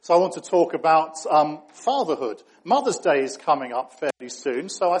So I want to talk about fatherhood. Mother's Day is coming up fairly soon,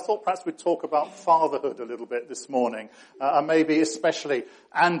 so I thought perhaps we'd talk about fatherhood a little bit this morning. And maybe especially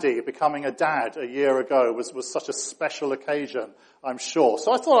Andy becoming a dad a year ago was such a special occasion, I'm sure.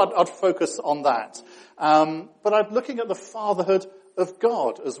 So I thought I'd focus on that. But I'm looking at the fatherhood of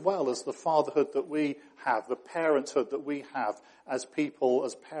God as well as the fatherhood that we have, the parenthood that we have as people,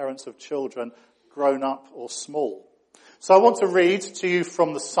 as parents of children, grown up or small. So I want to read to you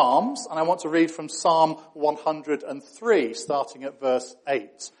from the Psalms, and I want to read from Psalm 103, starting at verse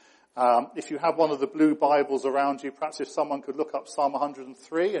 8. If you have one of the blue Bibles around you, perhaps if someone could look up Psalm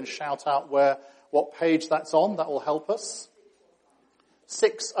 103 and shout out what page that's on, that will help us.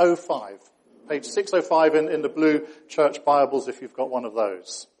 605. Page 605 in the blue church Bibles, if you've got one of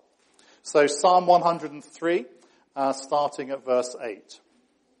those. So Psalm 103, starting at verse 8.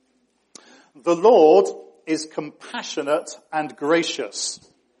 The Lord is compassionate and gracious,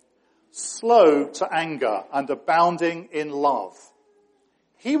 slow to anger and abounding in love.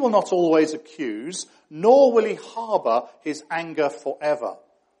 He will not always accuse, nor will he harbor his anger forever.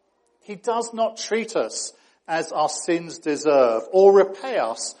 He does not treat us as our sins deserve, or repay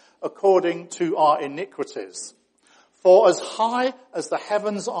us according to our iniquities. For as high as the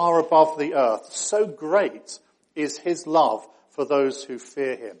heavens are above the earth, so great is his love for those who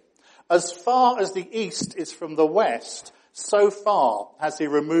fear him. As far as the east is from the west, so far has he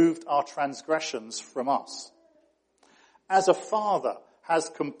removed our transgressions from us. As a father has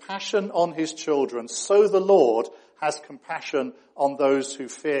compassion on his children, so the Lord has compassion on those who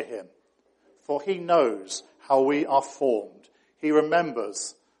fear him. For he knows how we are formed. He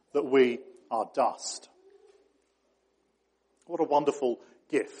remembers that we are dust. What a wonderful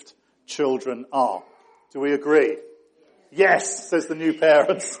gift children are. Do we agree? Yes, says the new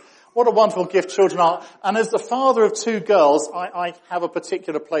parents. What a wonderful gift children are. And as the father of two girls, I have a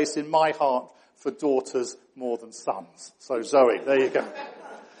particular place in my heart for daughters more than sons. So Zoe, there you go.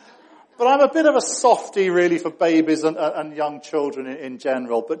 But I'm a bit of a softie really for babies and young children in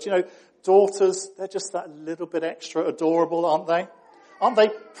general. But you know, daughters, they're just that little bit extra adorable, aren't they? Aren't they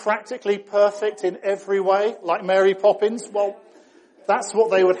practically perfect in every way, like Mary Poppins? Well, that's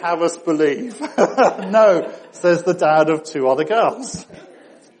what they would have us believe. No, says the dad of two other girls.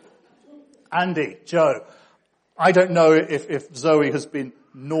 Andy, Joe, I don't know if Zoe has been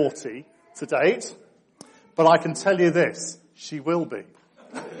naughty to date, but I can tell you this, she will be.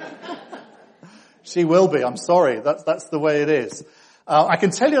 She will be, I'm sorry, that's the way it is. I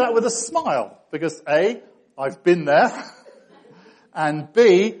can tell you that with a smile, because A, I've been there, and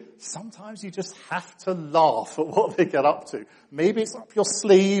B, sometimes you just have to laugh at what they get up to. Maybe it's up your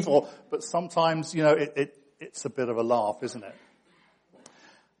sleeve, but sometimes, you know, it's a bit of a laugh, isn't it?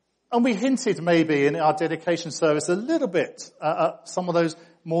 And we hinted maybe in our dedication service a little bit at some of those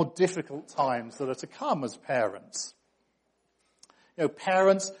more difficult times that are to come as parents. You know,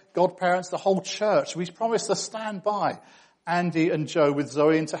 parents, godparents, the whole church, we promised to stand by Andy and Joe with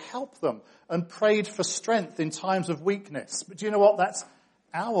Zoe and to help them and prayed for strength in times of weakness. But do you know what? That's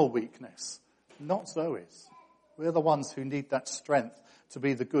our weakness, not Zoe's. We're the ones who need that strength to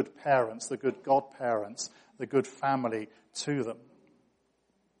be the good parents, the good godparents, the good family to them.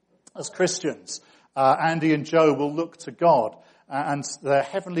 As Christians, Andy and Joe will look to God and their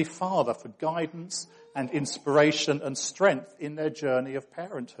Heavenly Father for guidance and inspiration and strength in their journey of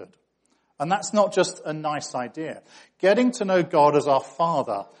parenthood. And that's not just a nice idea. Getting to know God as our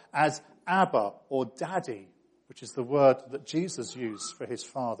Father, as Abba or Daddy, which is the word that Jesus used for his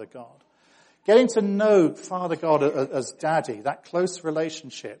Father God. Getting to know Father God as Daddy, that close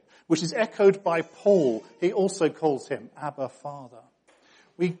relationship, which is echoed by Paul. He also calls him Abba Father.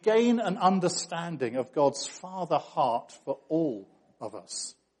 We gain an understanding of God's Father heart for all of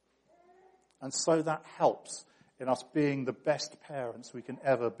us. And so that helps in us being the best parents we can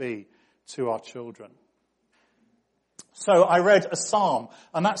ever be to our children. So I read a psalm,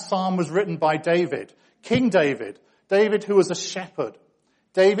 and that psalm was written by David, King David. David who was a shepherd.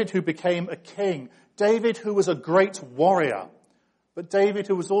 David who became a king. David who was a great warrior. But David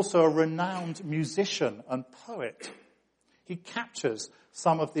who was also a renowned musician and poet. He captures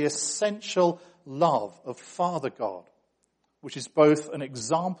some of the essential love of Father God, which is both an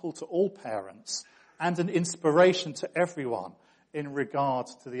example to all parents and an inspiration to everyone in regard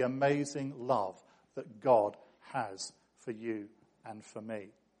to the amazing love that God has for you and for me.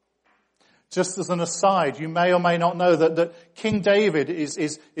 Just as an aside, you may or may not know that King David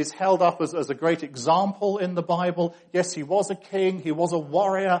is held up as a great example in the Bible. Yes, he was a king, he was a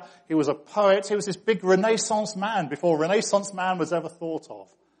warrior, he was a poet, he was this big Renaissance man before Renaissance man was ever thought of.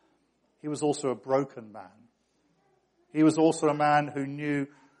 He was also a broken man. He was also a man who knew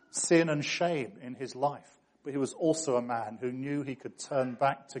sin and shame in his life, but he was also a man who knew he could turn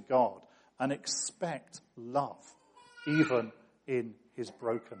back to God and expect love, even in his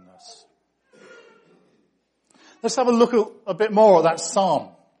brokenness. Let's have a look a bit more at that psalm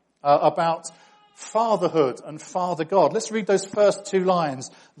about fatherhood and Father God. Let's read those first two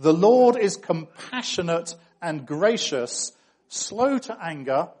lines. The Lord is compassionate and gracious, slow to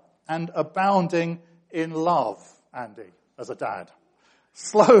anger and abounding in love. Andy, as a dad.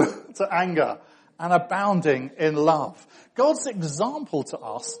 Slow to anger and abounding in love. God's example to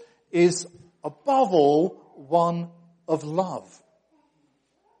us is above all one of love.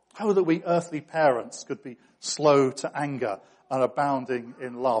 Oh, that we earthly parents could be slow to anger and abounding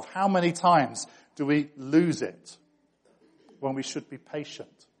in love. How many times do we lose it when we should be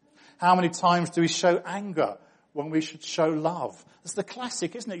patient? How many times do we show anger when we should show love? It's the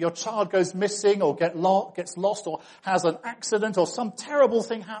classic, isn't it? Your child goes missing or gets lost or has an accident or some terrible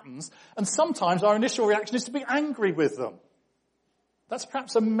thing happens, and sometimes our initial reaction is to be angry with them. That's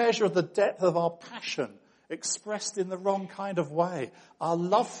perhaps a measure of the depth of our passion expressed in the wrong kind of way. Our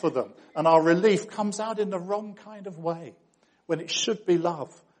love for them and our relief comes out in the wrong kind of way. When it should be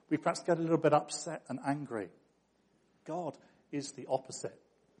love, we perhaps get a little bit upset and angry. God is the opposite.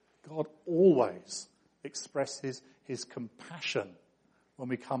 God always expresses his compassion when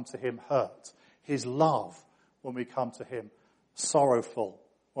we come to him hurt, his love when we come to him sorrowful,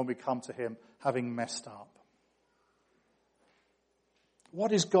 when we come to him having messed up.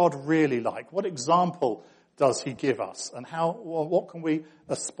 What is God really like? What example does he give us? And what can we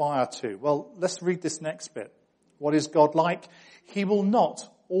aspire to? Well, let's read this next bit. What is God like? He will not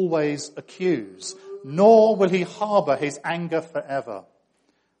always accuse, nor will he harbor his anger forever.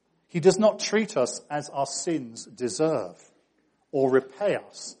 He does not treat us as our sins deserve or repay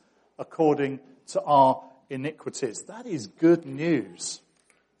us according to our iniquities. That is good news.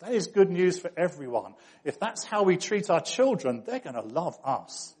 That is good news for everyone. If that's how we treat our children, they're going to love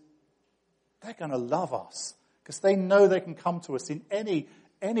us. They're going to love us because they know they can come to us in any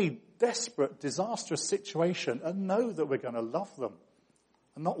desperate, disastrous situation and know that we're going to love them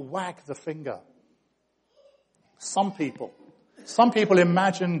and not wag the finger. Some people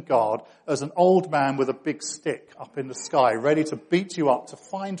imagine God as an old man with a big stick up in the sky, ready to beat you up, to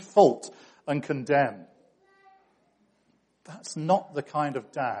find fault and condemn. That's not the kind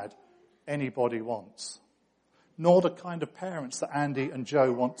of dad anybody wants, nor the kind of parents that Andy and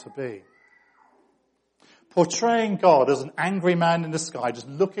Joe want to be. Portraying God as an angry man in the sky, just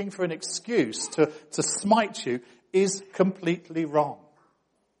looking for an excuse to smite you, is completely wrong.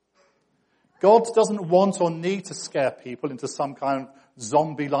 God doesn't want or need to scare people into some kind of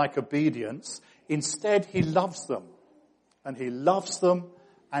zombie-like obedience. Instead, he loves them. And he loves them,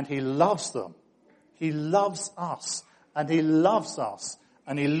 and he loves them. He loves us, and he loves us,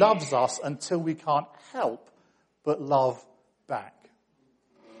 and he loves us until we can't help but love back.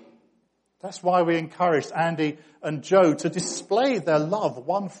 That's why we encouraged Andy and Joe to display their love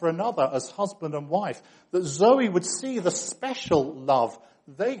one for another as husband and wife, that Zoe would see the special love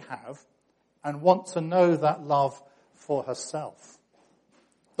they have and want to know that love for herself.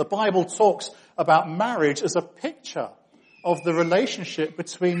 The Bible talks about marriage as a picture of the relationship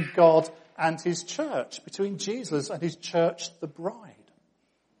between God and his church, between Jesus and his church, the bride.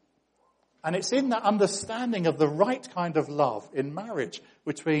 And it's in that understanding of the right kind of love in marriage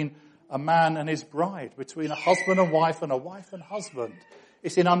between a man and his bride, between a husband and a wife and husband.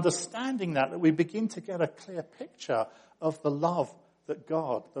 It's in understanding that we begin to get a clear picture of the love that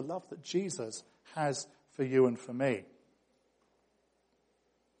God, the love that Jesus has for you and for me.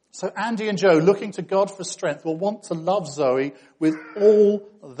 So Andy and Joe, looking to God for strength, will want to love Zoe with all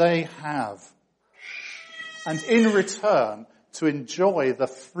they have. And in return, to enjoy the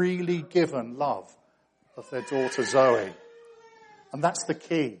freely given love of their daughter Zoe. And that's the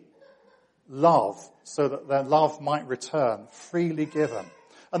key. Love, so that their love might return, freely given.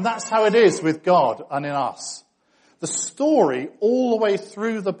 And that's how it is with God and in us. The story all the way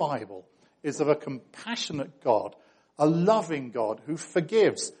through the Bible is of a compassionate God, a loving God who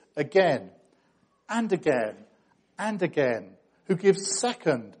forgives again and again and again, who gives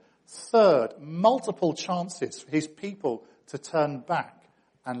second, third, multiple chances for his people to turn back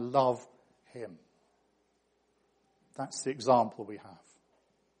and love him. That's the example we have.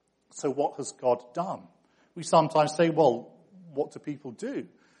 So what has God done? We sometimes say, well, what do people do?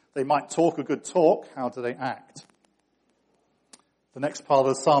 They might talk a good talk. How do they act? The next part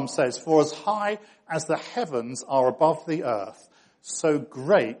of the psalm says, for as high as the heavens are above the earth, so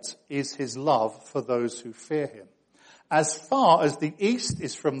great is his love for those who fear him. As far as the east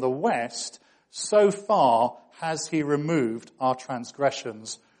is from the west, so far has he removed our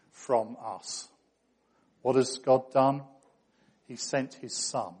transgressions from us. What has God done? He sent his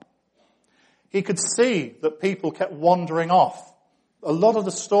Son. He could see that people kept wandering off. A lot of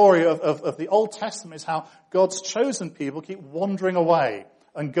the story of the Old Testament is how God's chosen people keep wandering away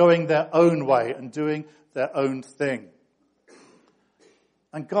and going their own way and doing their own thing.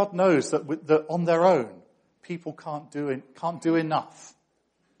 And God knows that on their own, people can't do enough.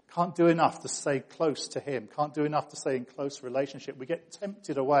 Can't do enough to stay close to him. Can't do enough to stay in close relationship. We get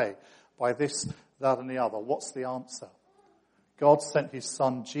tempted away by this, that, and the other. What's the answer? God sent his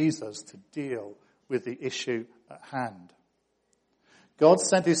Son Jesus to deal with the issue at hand. God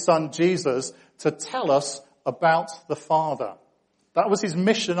sent his Son Jesus to tell us about the Father. That was his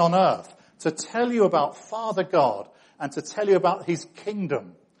mission on earth, to tell you about Father God and to tell you about his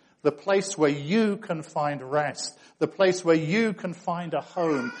kingdom, the place where you can find rest, the place where you can find a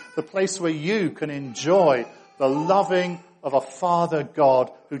home, the place where you can enjoy the loving of a Father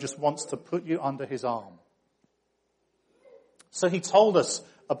God who just wants to put you under his arm. So he told us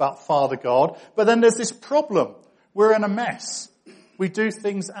about Father God, but then there's this problem. We're in a mess. We do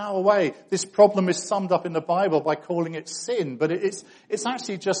things our way. This problem is summed up in the Bible by calling it sin, but it's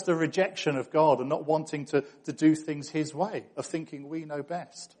actually just a rejection of God and not wanting to do things his way, of thinking we know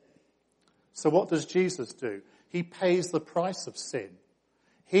best. So what does Jesus do? He pays the price of sin.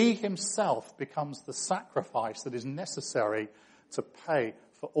 He himself becomes the sacrifice that is necessary to pay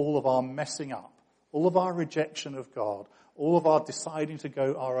for all of our messing up, all of our rejection of God, all of our deciding to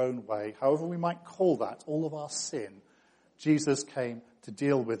go our own way, however we might call that, all of our sin. Jesus came to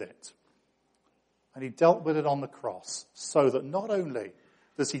deal with it. And he dealt with it on the cross so that not only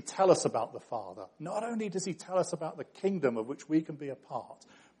does he tell us about the Father, not only does he tell us about the kingdom of which we can be a part,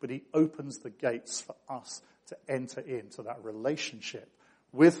 but he opens the gates for us to enter into that relationship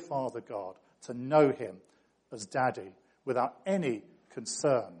with Father God, to know him as Daddy without any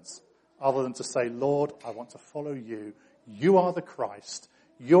concerns other than to say, Lord, I want to follow you. You are the Christ.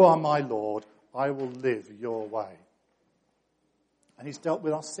 You are my Lord. I will live your way. And he's dealt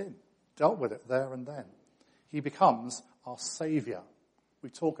with our sin, dealt with it there and then. He becomes our Saviour.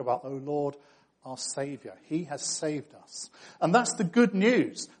 We talk about, oh Lord, our Saviour. He has saved us. And that's the good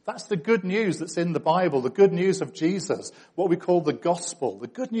news. That's the good news that's in the Bible, the good news of Jesus, what we call the gospel. The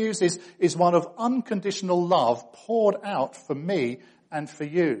good news is one of unconditional love poured out for me and for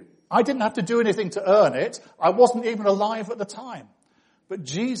you. I didn't have to do anything to earn it. I wasn't even alive at the time. But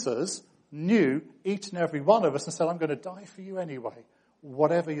Jesus knew each and every one of us and said, I'm going to die for you anyway,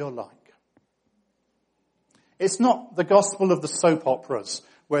 whatever you're like. It's not the gospel of the soap operas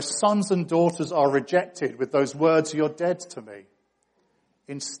where sons and daughters are rejected with those words, you're dead to me.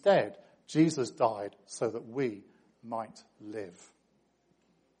 Instead, Jesus died so that we might live.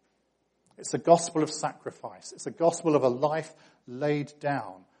 It's a gospel of sacrifice. It's a gospel of a life laid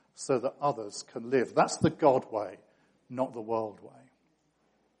down so that others can live. That's the God way, not the world way.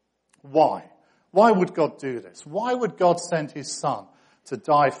 Why? Why would God do this? Why would God send his Son to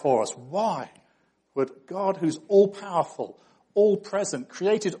die for us? Why would God, who's all-powerful, all-present,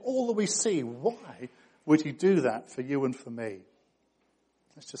 created all that we see, why would he do that for you and for me?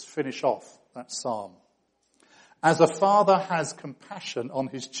 Let's just finish off that psalm. As a father has compassion on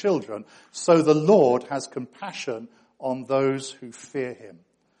his children, so the Lord has compassion on those who fear him.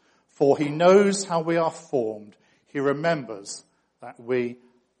 For he knows how we are formed. He remembers that we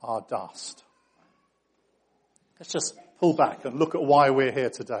are dust. Let's just pull back and look at why we're here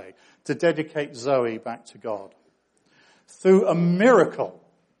today, to dedicate Zoe back to God. Through a miracle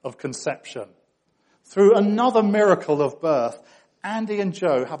of conception, through another miracle of birth, Andy and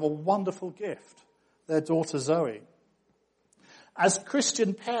Joe have a wonderful gift, their daughter Zoe. As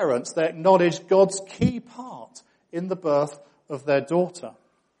Christian parents, they acknowledge God's key part in the birth of their daughter.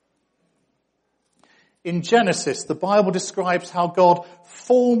 In Genesis, the Bible describes how God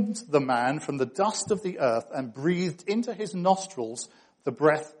formed the man from the dust of the earth and breathed into his nostrils the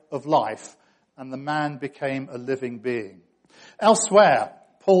breath of life, and the man became a living being. Elsewhere,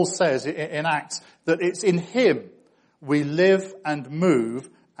 Paul says in Acts that it's in him we live and move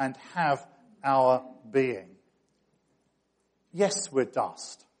and have our being. Yes, we're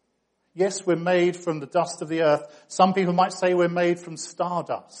dust. Yes, we're made from the dust of the earth. Some people might say we're made from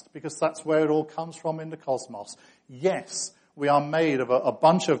stardust because that's where it all comes from in the cosmos. Yes, we are made of a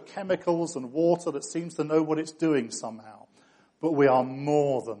bunch of chemicals and water that seems to know what it's doing somehow. But we are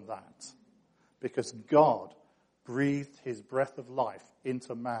more than that because God breathed his breath of life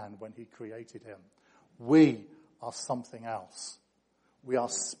into man when he created him. We are something else. We are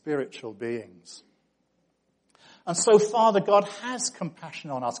spiritual beings. And so Father God has compassion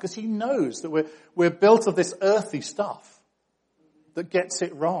on us because he knows that we're built of this earthy stuff. that gets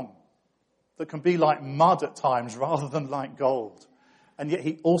it wrong, that can be like mud at times rather than like gold. And yet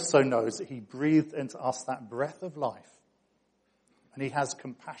he also knows that he breathed into us that breath of life. And he has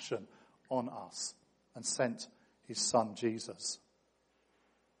compassion on us and sent his son Jesus.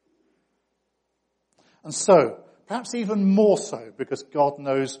 And so, perhaps even more so, because God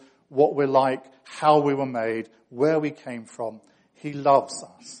knows what we're like, how we were made, where we came from, he loves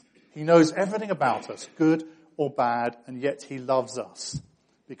us. He knows everything about us, good or bad, and yet he loves us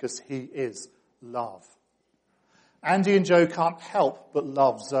because he is love. Andy and Joe can't help but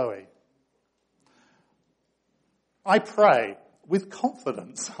love Zoe. I pray, with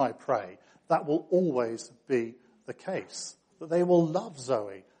confidence I pray, that will always be the case, that they will love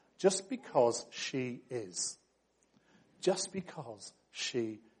Zoe just because she is. Just because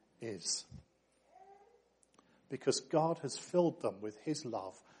she is. Because God has filled them with his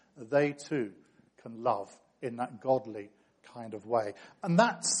love, they too can love in that godly kind of way. And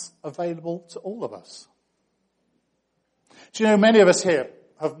that's available to all of us. Do you know, many of us here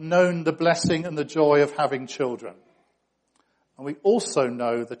have known the blessing and the joy of having children. And we also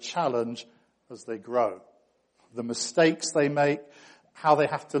know the challenge as they grow. The mistakes they make, how they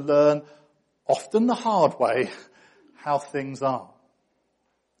have to learn, often the hard way, how things are.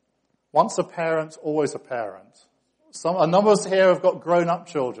 Once a parent, always a parent. A number of us here have got grown-up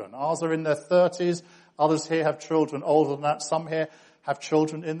children. Ours are in their 30s. Others here have children older than that. Some here have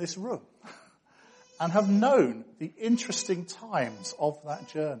children in this room and have known the interesting times of that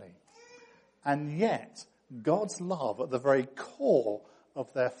journey. And yet, God's love at the very core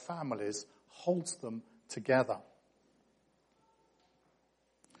of their families holds them together.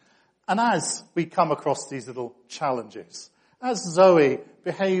 And as we come across these little challenges, as Zoe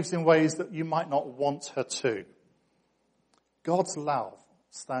behaves in ways that you might not want her to, God's love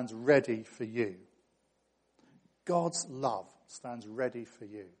stands ready for you. God's love stands ready for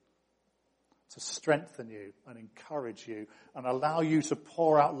you to strengthen you and encourage you and allow you to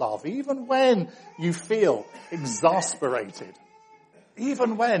pour out love, even when you feel exasperated,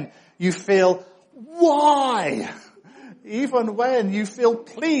 even when you feel, why? Even when you feel,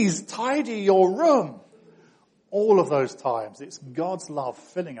 please tidy your room. All of those times, it's God's love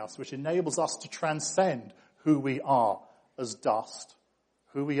filling us, which enables us to transcend who we are as dust,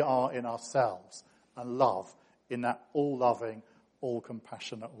 who we are in ourselves, and love in that all-loving,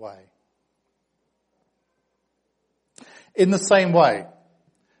 all-compassionate way. In the same way,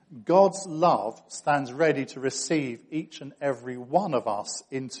 God's love stands ready to receive each and every one of us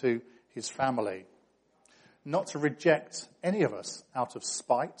into his family. Not to reject any of us out of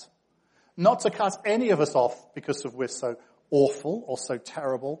spite. Not to cut any of us off because we're so awful or so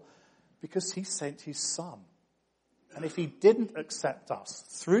terrible. Because he sent his son. And if he didn't accept us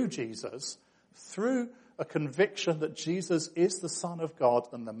through Jesus, through a conviction that Jesus is the Son of God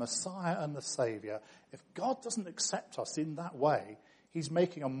and the Messiah and the Saviour, if God doesn't accept us in that way, he's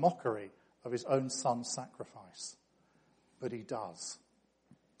making a mockery of his own son's sacrifice. But he does.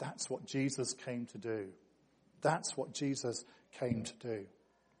 That's what Jesus came to do. That's what Jesus came to do.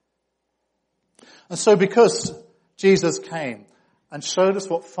 And so because Jesus came and showed us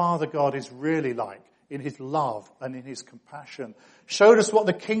what Father God is really like in his love and in his compassion, showed us what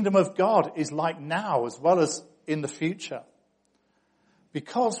the kingdom of God is like now as well as in the future.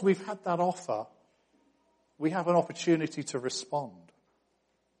 Because we've had that offer, we have an opportunity to respond.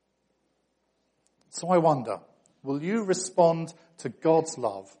 So I wonder, will you respond to God's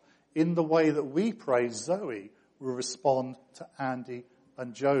love in the way that we pray Zoe will respond to Andy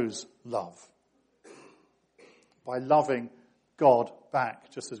and Joe's love? By loving God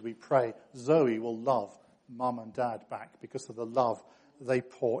back, just as we pray Zoe will love Mum and Dad back because of the love they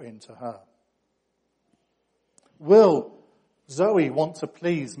pour into her. Will Zoe want to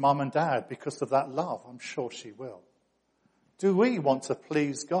please Mum and Dad because of that love? I'm sure she will. Do we want to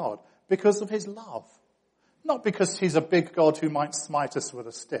please God because of his love? Not because he's a big God who might smite us with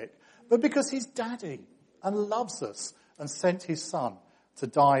a stick, but because he's Daddy and loves us and sent his son to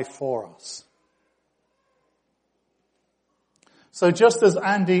die for us. So just as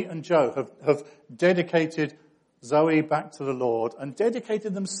Andy and Joe have dedicated Zoe back to the Lord and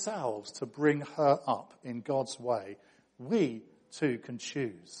dedicated themselves to bring her up in God's way, we too can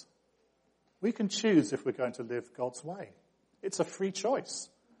choose. We can choose if we're going to live God's way. It's a free choice.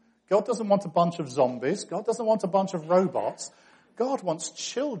 God doesn't want a bunch of zombies. God doesn't want a bunch of robots. God wants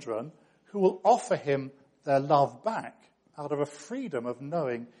children who will offer him their love back out of a freedom of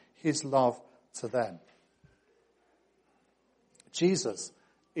knowing his love to them. Jesus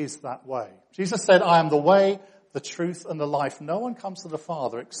is that way. Jesus said, I am the way, the truth, and the life. No one comes to the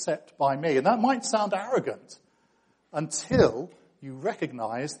Father except by me. And that might sound arrogant until you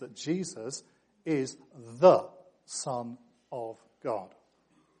recognize that Jesus is the Son of God.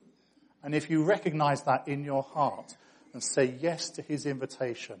 And if you recognize that in your heart and say yes to his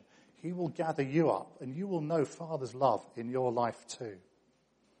invitation, he will gather you up and you will know Father's love in your life too.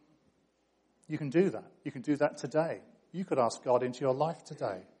 You can do that. You can do that today. You could ask God into your life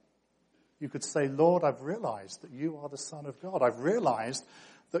today. You could say, Lord, I've realized that you are the Son of God. I've realized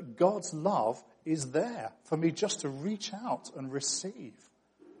that God's love is there for me just to reach out and receive.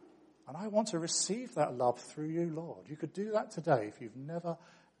 And I want to receive that love through you, Lord. You could do that today if you've never,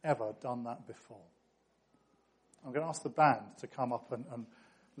 ever done that before. I'm going to ask the band to come up and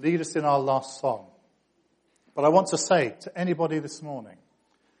lead us in our last song. But I want to say to anybody this morning,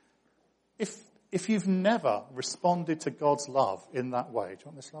 if you've never responded to God's love in that way, do you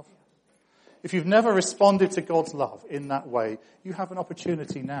want this, love? If you've never responded to God's love in that way, you have an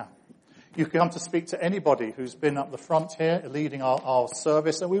opportunity now. You can come to speak to anybody who's been up the front here leading our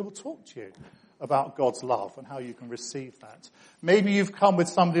service, and we will talk to you about God's love and how you can receive that. Maybe you've come with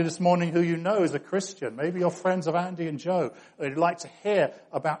somebody this morning who you know is a Christian. Maybe you're friends of Andy and Joe, and you'd like to hear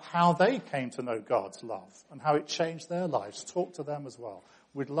about how they came to know God's love and how it changed their lives. Talk to them as well.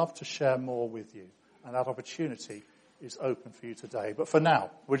 We'd love to share more with you, and that opportunity is open for you today. But for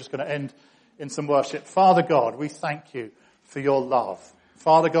now, we're just going to end in some worship. Father God, we thank you for your love.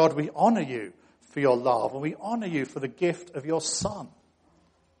 Father God, we honor you for your love, and we honor you for the gift of your Son,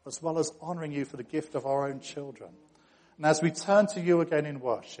 as well as honoring you for the gift of our own children. And as we turn to you again in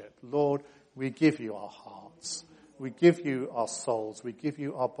worship, Lord, we give you our hearts. We give you our souls. We give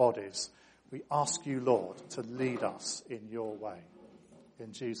you our bodies. We ask you, Lord, to lead us in your way.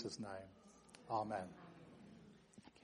 In Jesus' name, amen.